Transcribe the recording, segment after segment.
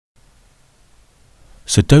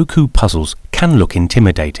Sudoku puzzles can look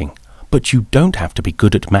intimidating, but you don't have to be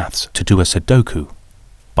good at maths to do a Sudoku.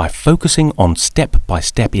 By focusing on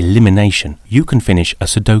step-by-step elimination, you can finish a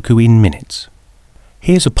Sudoku in minutes.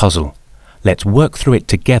 Here's a puzzle. Let's work through it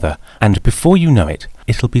together, and before you know it,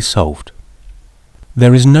 it'll be solved.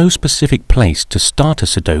 There is no specific place to start a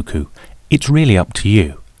Sudoku. It's really up to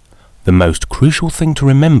you. The most crucial thing to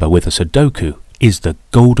remember with a Sudoku is the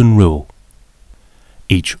golden rule.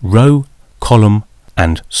 Each row, column,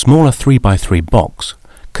 and smaller 3x3 box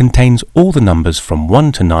contains all the numbers from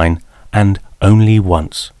 1 to 9 and only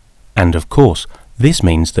once. And of course, this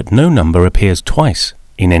means that no number appears twice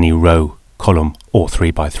in any row, column, or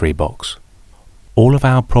 3x3 box. All of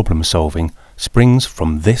our problem solving springs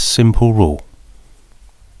from this simple rule.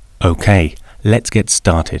 Okay, let's get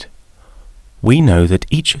started. We know that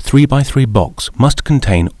each 3x3 box must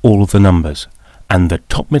contain all of the numbers, and the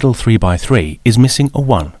top middle 3x3 is missing a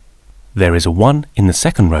 1. There is a 1 in the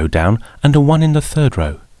second row down and a 1 in the third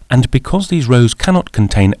row, and because these rows cannot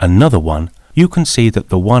contain another 1, you can see that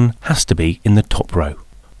the 1 has to be in the top row.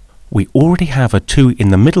 We already have a 2 in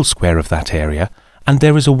the middle square of that area, and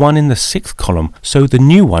there is a 1 in the 6th column, so the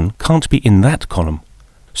new 1 can't be in that column.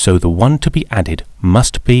 So the 1 to be added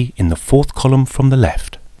must be in the 4th column from the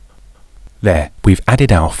left. There, we've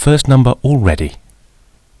added our first number already.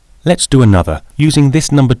 Let's do another using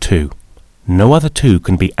this number 2. No other 2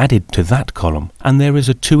 can be added to that column, and there is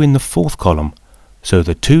a 2 in the 4th column, so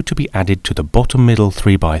the 2 to be added to the bottom middle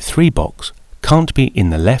 3x3 box can't be in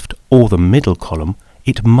the left or the middle column,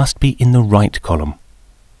 it must be in the right column.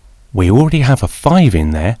 We already have a 5 in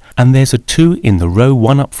there, and there's a 2 in the row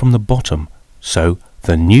 1 up from the bottom, so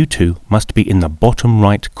the new 2 must be in the bottom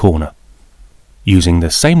right corner. Using the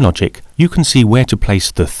same logic, you can see where to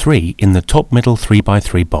place the 3 in the top middle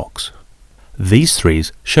 3x3 box. These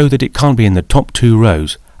 3's show that it can't be in the top 2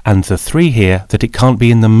 rows, and the 3 here that it can't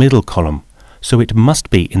be in the middle column, so it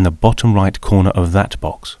must be in the bottom right corner of that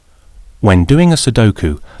box. When doing a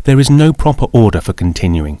Sudoku, there is no proper order for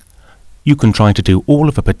continuing. You can try to do all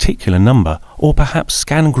of a particular number, or perhaps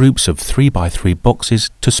scan groups of 3x3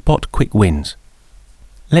 boxes to spot quick wins.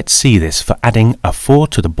 Let's see this for adding a 4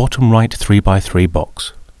 to the bottom right 3x3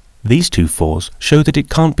 box. These two 4's show that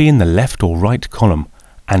it can't be in the left or right column,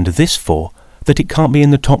 and this 4 that it can't be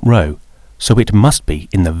in the top row, so it must be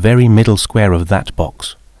in the very middle square of that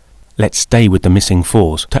box. Let's stay with the missing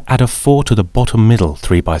 4's to add a 4 to the bottom middle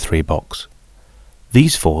 3x3 box.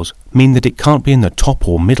 These 4's mean that it can't be in the top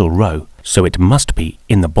or middle row, so it must be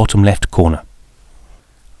in the bottom left corner.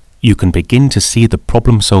 You can begin to see the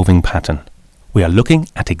problem-solving pattern. We are looking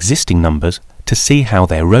at existing numbers to see how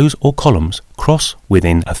their rows or columns cross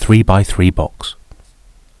within a 3x3 box.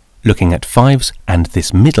 Looking at 5's and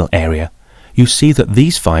this middle area, you see that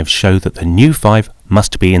these 5's show that the new 5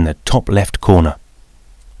 must be in the top left corner.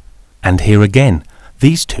 And here again,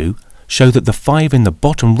 these two show that the 5 in the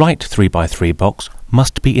bottom right 3x3 box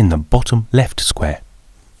must be in the bottom left square.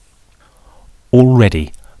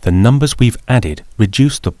 Already, the numbers we've added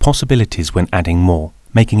reduce the possibilities when adding more,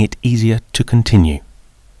 making it easier to continue.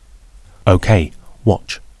 Okay,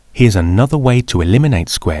 watch. Here's another way to eliminate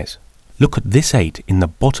squares. Look at this 8 in the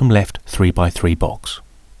bottom left 3x3 box.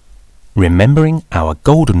 Remembering our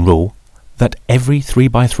golden rule that every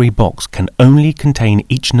 3x3 box can only contain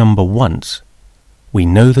each number once, we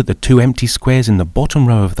know that the 2 empty squares in the bottom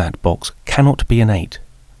row of that box cannot be an 8.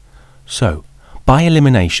 So, by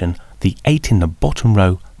elimination, the 8 in the bottom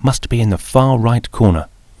row must be in the far right corner.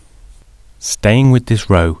 Staying with this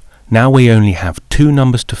row, now we only have 2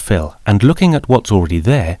 numbers to fill, and looking at what's already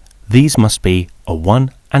there, these must be a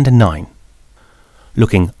 1 and a 9.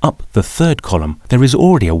 Looking up the third column, there is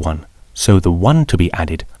already a 1, so the 1 to be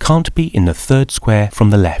added can't be in the third square from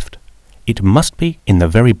the left. It must be in the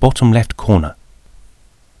very bottom left corner.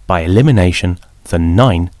 By elimination, the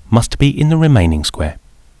 9 must be in the remaining square.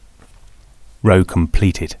 Row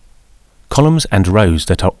completed. Columns and rows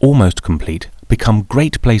that are almost complete become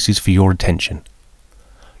great places for your attention.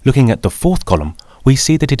 Looking at the 4th column, we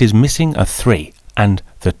see that it is missing a 3, and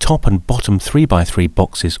the top and bottom 3x3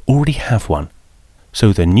 boxes already have one,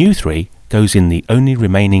 so the new 3 goes in the only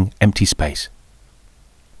remaining empty space.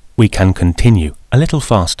 We can continue a little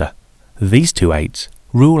faster. These two 8's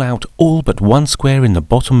rule out all but one square in the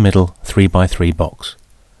bottom middle 3x3 box,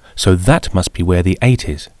 so that must be where the 8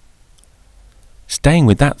 is. Staying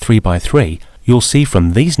with that 3x3, you'll see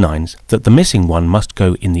from these 9's that the missing 1 must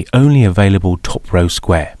go in the only available top row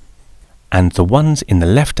square. And the 1's in the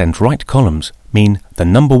left and right columns mean the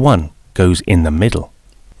number 1 goes in the middle.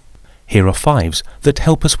 Here are 5's that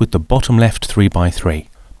help us with the bottom left 3x3,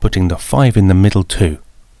 putting the 5 in the middle too.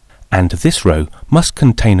 And this row must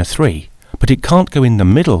contain a 3, but it can't go in the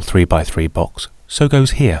middle 3x3 box, so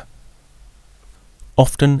goes here.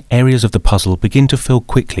 Often areas of the puzzle begin to fill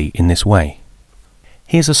quickly in this way.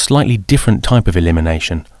 Here's a slightly different type of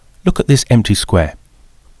elimination. Look at this empty square.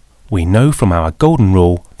 We know from our golden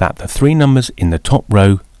rule that the three numbers in the top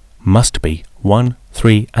row must be 1,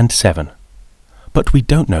 3 and 7. But we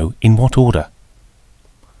don't know in what order.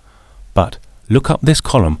 But look up this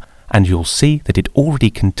column and you'll see that it already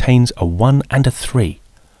contains a 1 and a 3,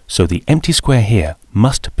 so the empty square here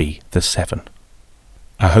must be the 7.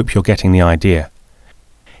 I hope you're getting the idea.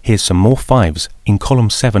 Here's some more 5s in column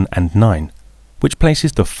 7 and 9, which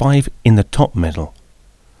places the 5 in the top middle.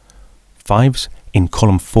 5s in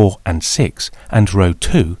column 4 and 6 and row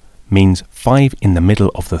 2 means 5 in the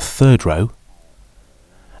middle of the third row,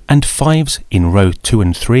 and 5s in row 2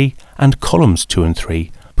 and 3 and columns 2 and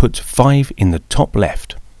 3 puts 5 in the top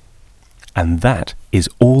left. And that is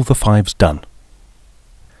all the 5s done.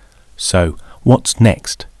 So what's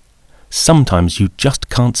next? Sometimes you just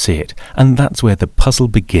can't see it, and that's where the puzzle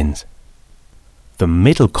begins. The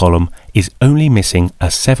middle column is only missing a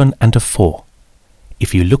 7 and a 4.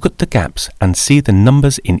 If you look at the gaps and see the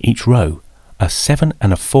numbers in each row, a 7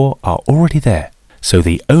 and a 4 are already there, so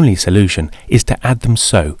the only solution is to add them,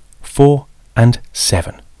 so 4 and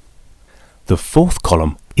 7. The fourth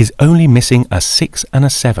column is only missing a 6 and a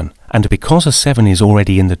 7, and because a 7 is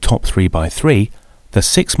already in the top 3x3, the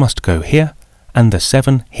 6 must go here and the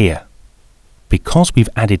 7 here. Because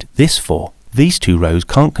we've added this 4, these two rows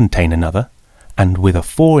can't contain another, and with a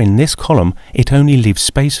 4 in this column, it only leaves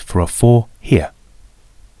space for a 4 here.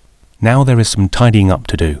 Now there is some tidying up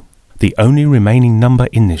to do. The only remaining number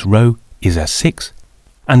in this row is a 6,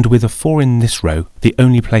 and with a 4 in this row, the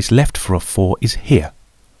only place left for a 4 is here,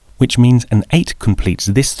 which means an 8 completes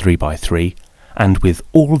this 3x3, and with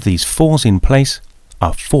all these 4s in place,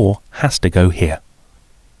 a 4 has to go here.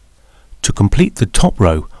 To complete the top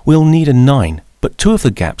row, we'll need a 9, but two of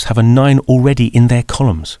the gaps have a 9 already in their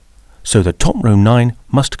columns, so the top row 9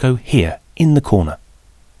 must go here in the corner.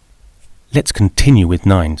 Let's continue with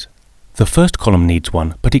 9s. The first column needs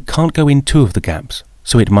one, but it can't go in two of the gaps,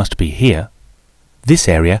 so it must be here. This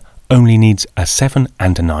area only needs a 7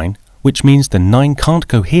 and a 9, which means the 9 can't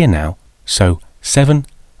go here now, so 7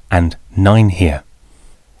 and 9 here.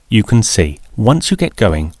 You can see, once you get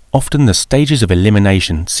going, often the stages of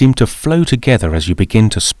elimination seem to flow together as you begin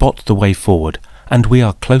to spot the way forward, and we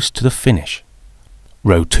are close to the finish.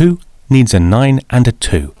 Row 2 needs a 9 and a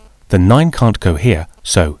 2. The 9 can't go here,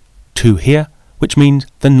 so 2 here, which means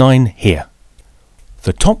the 9 here.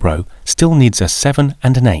 The top row still needs a 7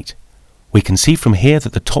 and an 8. We can see from here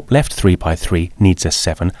that the top left 3x3 needs a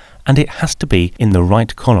 7, and it has to be in the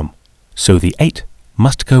right column, so the 8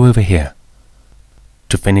 must go over here.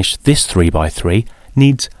 To finish this 3x3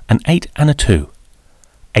 needs an 8 and a 2.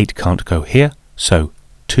 8 can't go here, so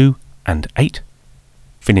 2 and 8.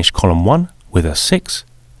 Finish column 1 with a 6,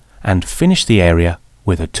 and finish the area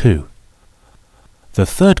with a 2. The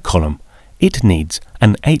third column, it needs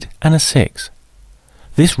an 8 and a 6.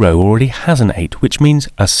 This row already has an 8, which means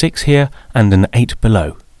a 6 here and an 8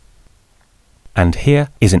 below. And here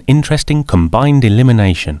is an interesting combined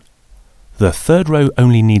elimination. The third row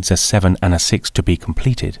only needs a 7 and a 6 to be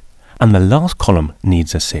completed, and the last column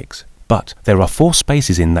needs a 6, but there are 4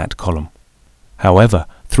 spaces in that column. However,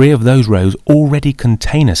 3 of those rows already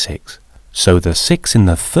contain a 6, so the 6 in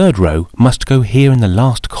the third row must go here in the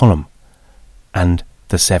last column, and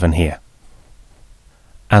the 7 here.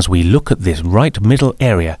 As we look at this right middle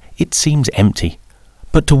area, it seems empty,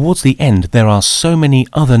 but towards the end there are so many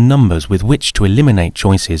other numbers with which to eliminate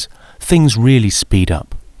choices, things really speed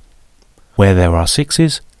up. Where there are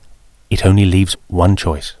 6s, it only leaves one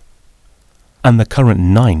choice, and the current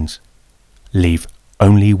 9s leave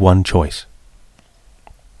only one choice.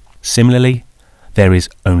 Similarly, there is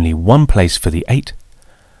only one place for the 8,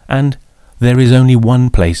 and there is only one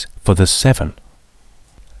place for the 7.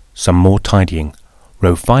 Some more tidying.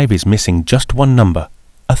 Row 5 is missing just one number,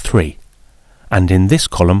 a 3, and in this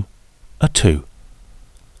column, a 2.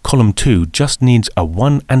 Column 2 just needs a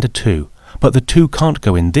 1 and a 2, but the 2 can't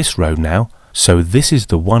go in this row now, so this is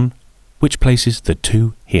the 1, which places the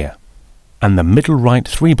 2 here. And the middle right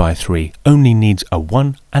 3x3 only needs a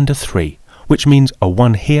 1 and a 3, which means a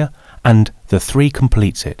 1 here, and the 3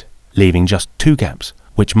 completes it, leaving just 2 gaps,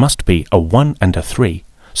 which must be a 1 and a 3,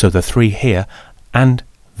 so the 3 here, and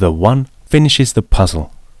the 1 finishes the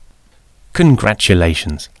puzzle.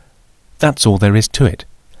 Congratulations! That's all there is to it.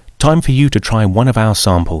 Time for you to try one of our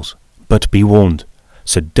samples. But be warned,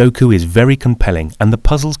 Sudoku is very compelling and the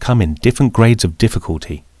puzzles come in different grades of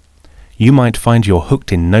difficulty. You might find you're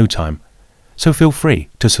hooked in no time, so feel free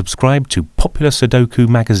to subscribe to Popular Sudoku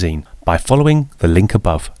magazine by by following the link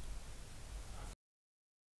above.